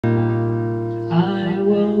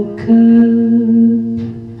occurred.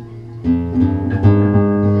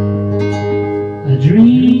 A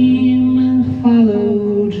dream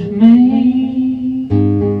followed me.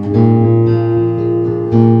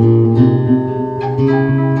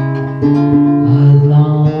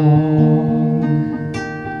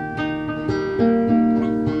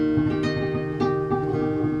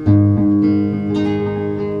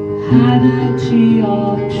 Had a tea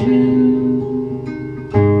or two,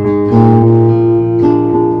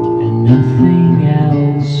 and nothing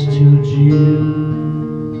else to do.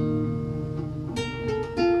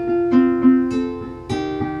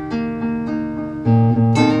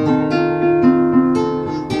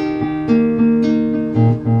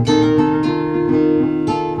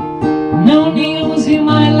 No news in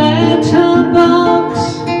my letterbox,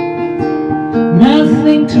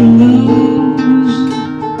 nothing to lose,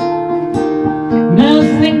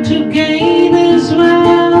 nothing to gain as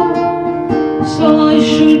well, so I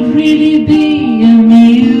should really be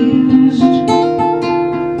amused.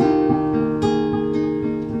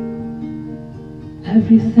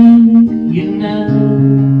 Everything you know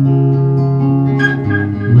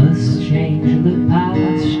must change, the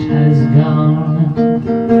past has gone,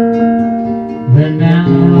 but now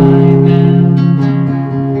I know,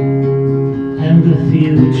 and the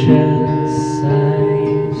future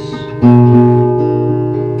sighs.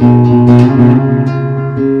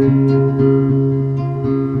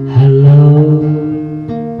 Hello.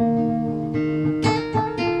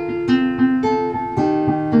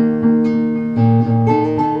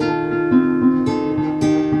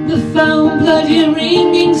 The phone bloody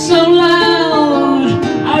ringing so loud,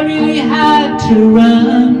 I really had to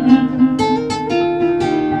run.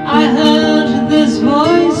 I heard this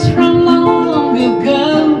voice from long ago,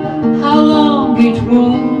 how long it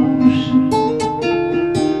was.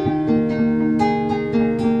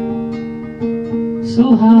 So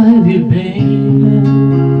how have you been?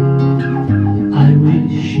 I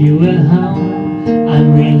wish you were home, I'm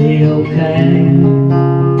really okay.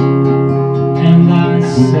 And I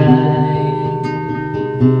say,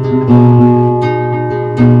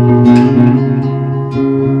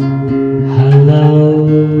 hello.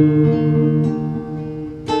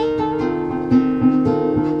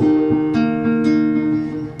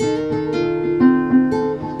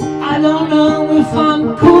 I don't know if I'm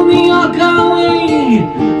coming or going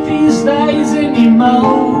these days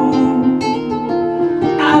anymore.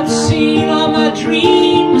 I've seen all my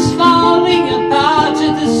dreams falling apart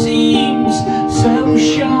at the seams, so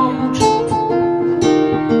short.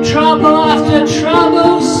 Trouble after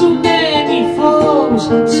trouble, so many falls,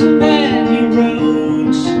 so many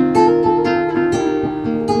roads.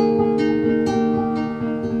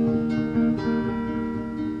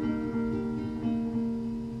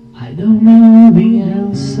 I don't know the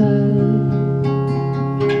answer,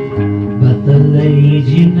 but the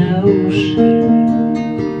lady knows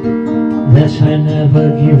that I never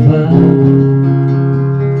give up,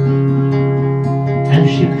 and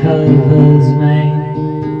she covers me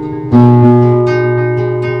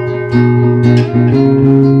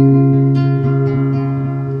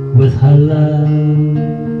with her love.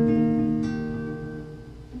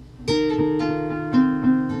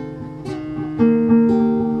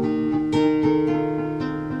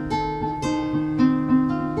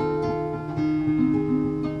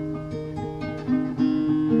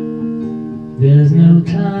 There's no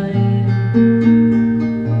time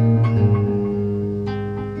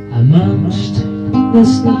amongst the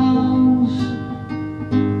stars,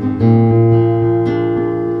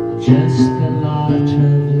 just a lot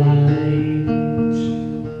of light.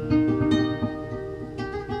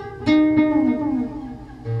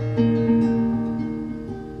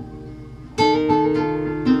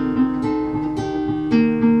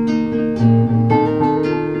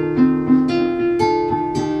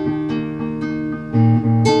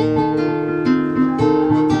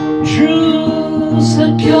 True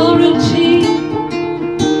security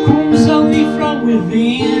comes only from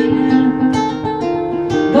within.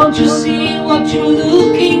 Don't you see what you're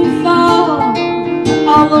looking for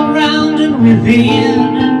all around and within?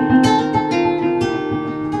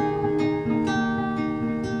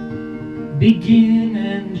 Begin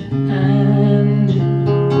and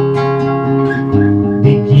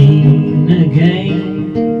begin again.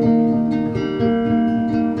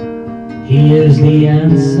 Here's the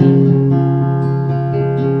answer,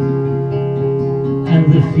 and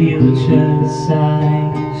the future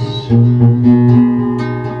sighs.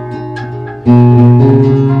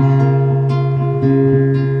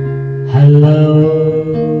 Hello.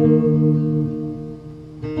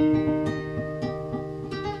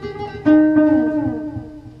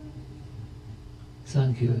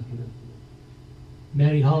 Thank you.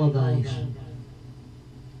 Merry holidays.